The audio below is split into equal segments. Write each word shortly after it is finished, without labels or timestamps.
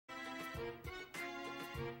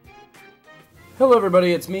Hello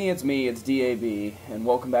everybody, it's me, it's DAB, and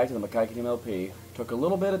welcome back to the Makai Kingdom LP. Took a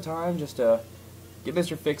little bit of time just to get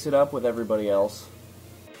Mr. Fix It up with everybody else.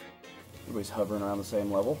 Everybody's hovering around the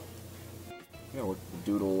same level. We gotta work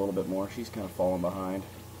the Doodle a little bit more, she's kind of falling behind.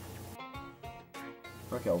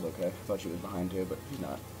 Raquel's okay, I thought she was behind too, but she's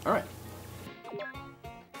not. Alright.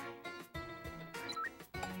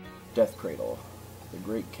 Death Cradle, the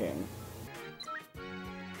Great King.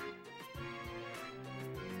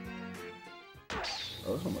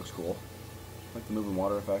 Oh, this one looks cool. Like the moving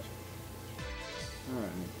water effect.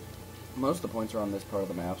 Alright. Most of the points are on this part of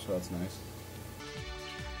the map, so that's nice.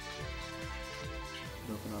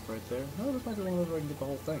 Open up right there. Oh, this might be one of those where I can get the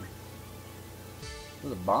whole thing.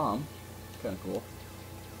 There's a bomb. Kinda cool.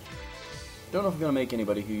 Don't know if I'm gonna make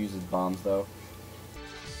anybody who uses bombs, though.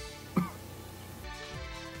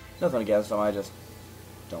 Nothing against them, I just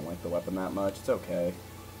don't like the weapon that much. It's okay.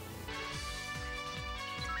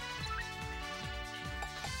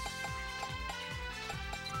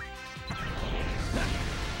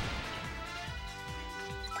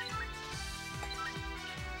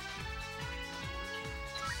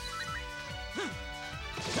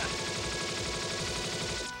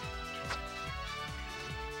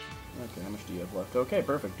 Okay, how much do you have left? Okay,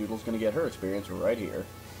 perfect. Doodle's gonna get her experience right here.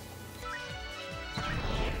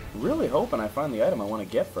 Really hoping I find the item I want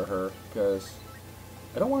to get for her, because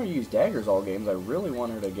I don't want her to use daggers all games. I really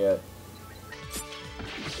want her to get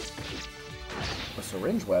a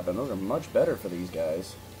syringe weapon. Those are much better for these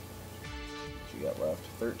guys. What you got left?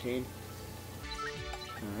 13?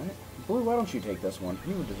 Alright. Blue, why don't you take this one?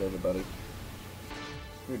 You would deserve it, buddy.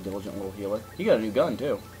 You're a diligent little healer. You got a new gun,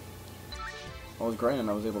 too. I was grinding,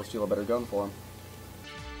 I was able to steal a better gun for him.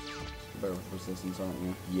 You're better with resistance, aren't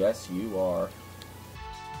you? Yes, you are.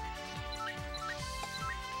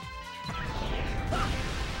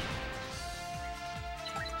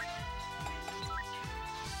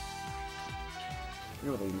 I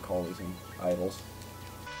forget what they even call these things. Idols.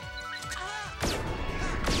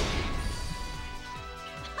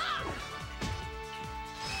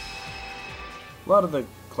 A lot of the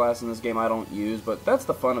class in this game I don't use, but that's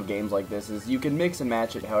the fun of games like this, is you can mix and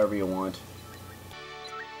match it however you want.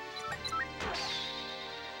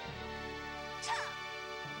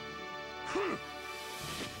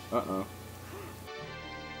 Uh-oh.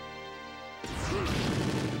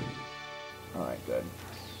 Alright, good.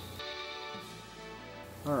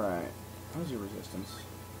 Alright. How's your resistance?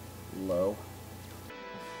 Low.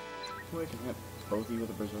 So I can hit both of you with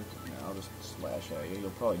a berserk? No, I'll just slash at you.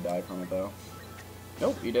 You'll probably die from it, though.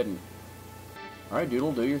 Nope, you didn't. Alright,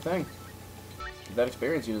 Doodle, do your thing. Get that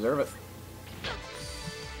experience, you deserve it.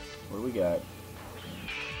 What do we got?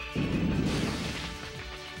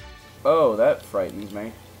 Oh, that frightens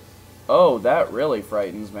me. Oh, that really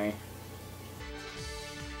frightens me.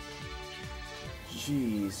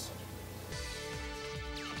 Jeez.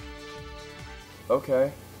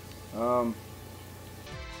 Okay.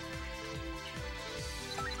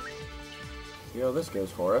 See how this goes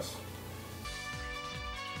for us.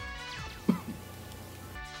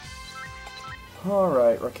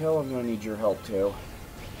 Alright, Raquel, I'm gonna need your help too.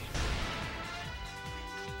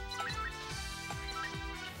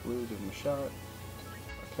 Blue, give him a shot.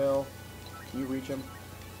 Raquel, can you reach him?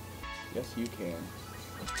 Yes, you can.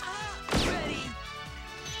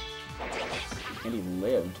 And he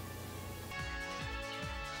lived.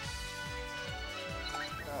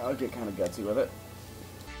 I'll get kind of gutsy with it.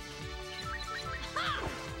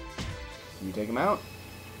 Can you take him out?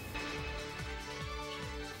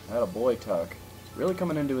 Atta boy, Tuck. Really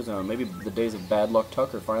coming into his own. Maybe the days of bad luck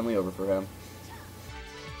Tuck are finally over for him.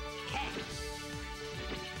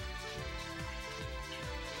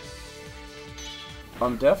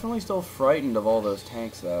 I'm definitely still frightened of all those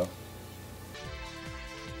tanks, though.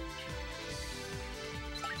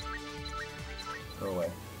 Go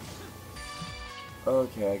away.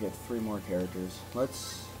 Okay, I get 3 more characters.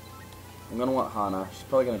 I'm gonna want Hana. She's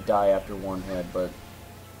probably gonna die after one hit, but...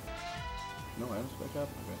 No items back up?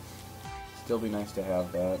 Okay. Still be nice to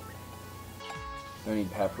have that. I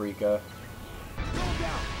need Paprika.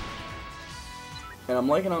 And I'm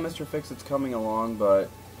liking how Mr. Fix-It's coming along, but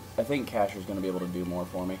I think Casher's gonna be able to do more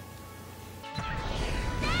for me.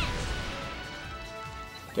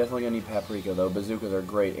 Definitely gonna need Paprika, though. Bazookas are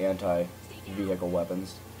great anti-vehicle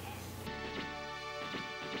weapons.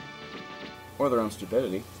 Or their own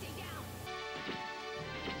stupidity.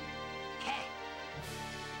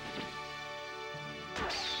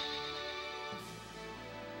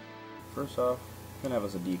 First off, I'm gonna have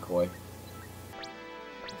as a decoy.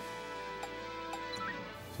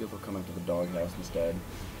 See if we'll come into the doghouse instead.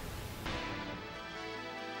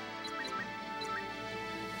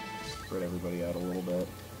 Spread everybody out a little bit.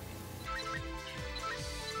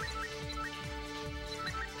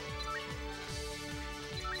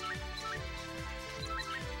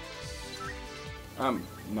 I'm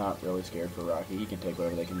not really scared for Rocky. He can take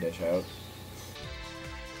whatever they can dish out.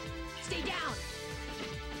 Stay down.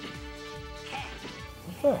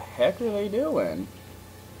 What the heck are they doing?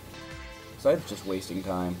 Besides just wasting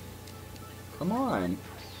time. Come on.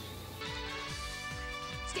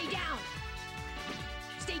 Stay down.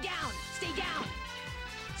 Stay down. Stay down.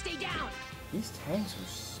 Stay down. These tanks are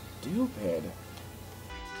stupid.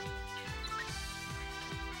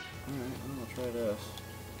 Alright, well, I'll try this.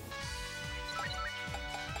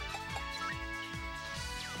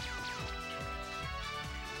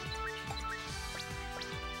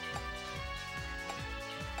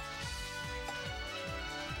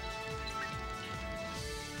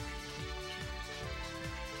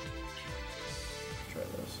 Try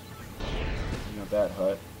this. You know that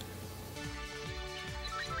hut.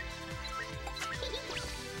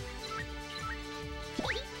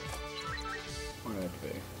 What would that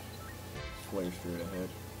be? Flares through the head.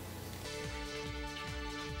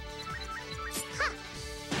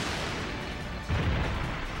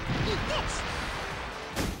 Eat this.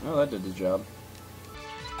 Oh, that did the job.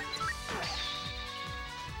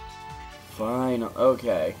 Fine,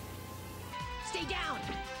 okay. Stay down.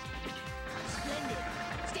 Splendid.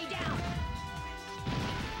 Stay down.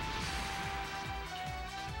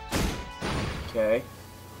 Okay.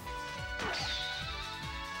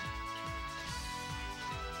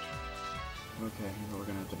 Okay, here's what we're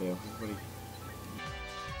gonna have to do. Everybody.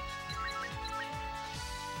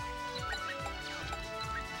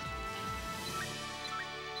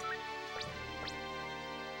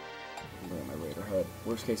 Bring up my Raider hut.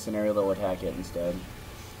 Worst case scenario, they'll attack it instead.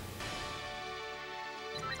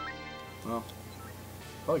 Well,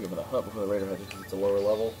 probably go for the hut before the Raider hut just because it's a lower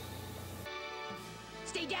level.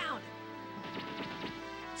 Stay down.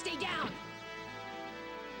 Stay down.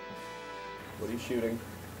 What are you shooting?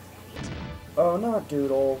 Oh, not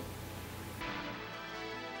Doodle.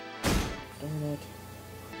 Darn it.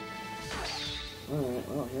 Alright,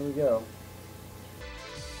 well, here we go.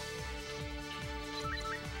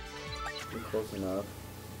 You're close enough.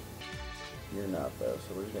 You're not, though,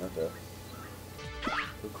 so we're just gonna have to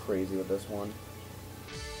go crazy with this one.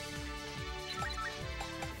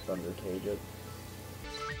 Thunder cage it.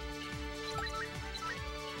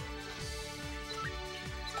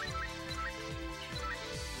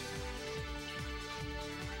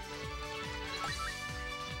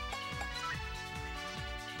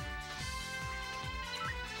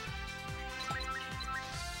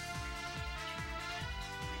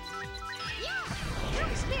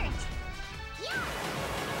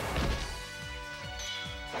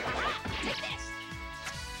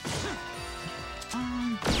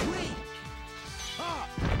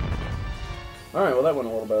 Alright, well that went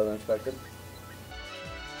a little better than expected.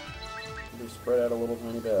 Be spread out a little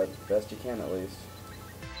tiny bit. Best you can, at least.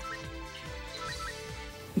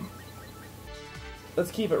 Let's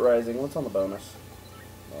keep it rising. What's on the bonus?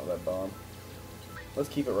 Oh, that bomb. Let's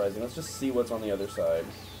keep it rising. Let's just see what's on the other side.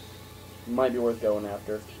 Might be worth going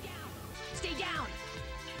after. Stay down.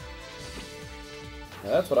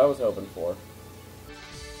 Yeah, that's what I was hoping for.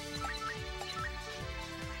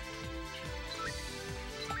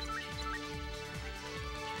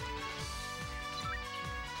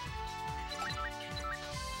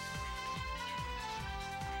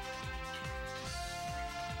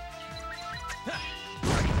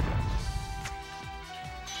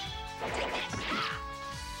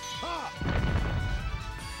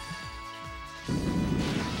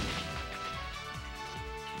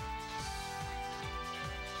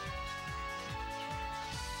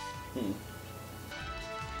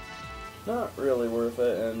 Not really worth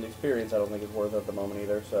it, and experience I don't think is worth it at the moment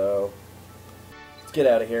either, so let's get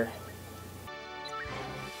out of here.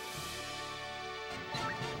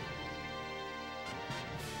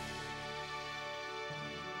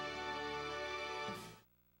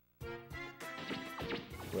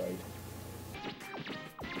 Right.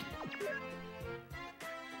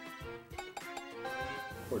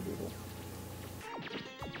 Poor Doodle.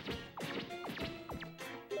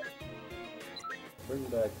 Bring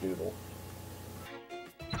back Doodle.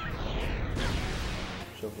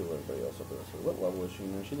 She'll heal everybody else up there. So what level is she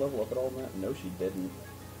now? Did she level up at all in that? No, she didn't.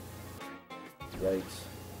 Yikes.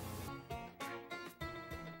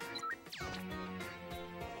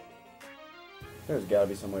 There's gotta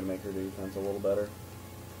be some way to make her defense a little better.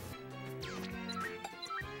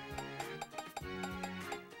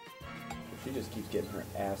 She just keeps getting her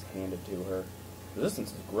ass handed to her.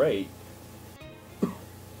 Resistance is great.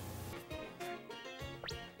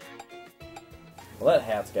 Well, that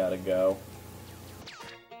hat's gotta go.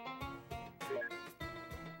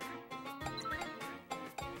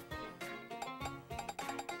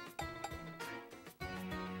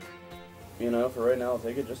 You know, for right now, I'll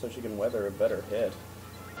take it just so she can weather a better hit.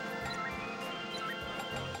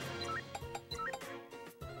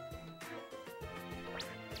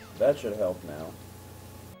 That should help now.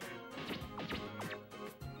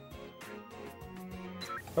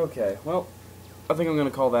 Okay, well, I think I'm going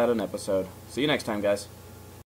to call that an episode. See you next time, guys.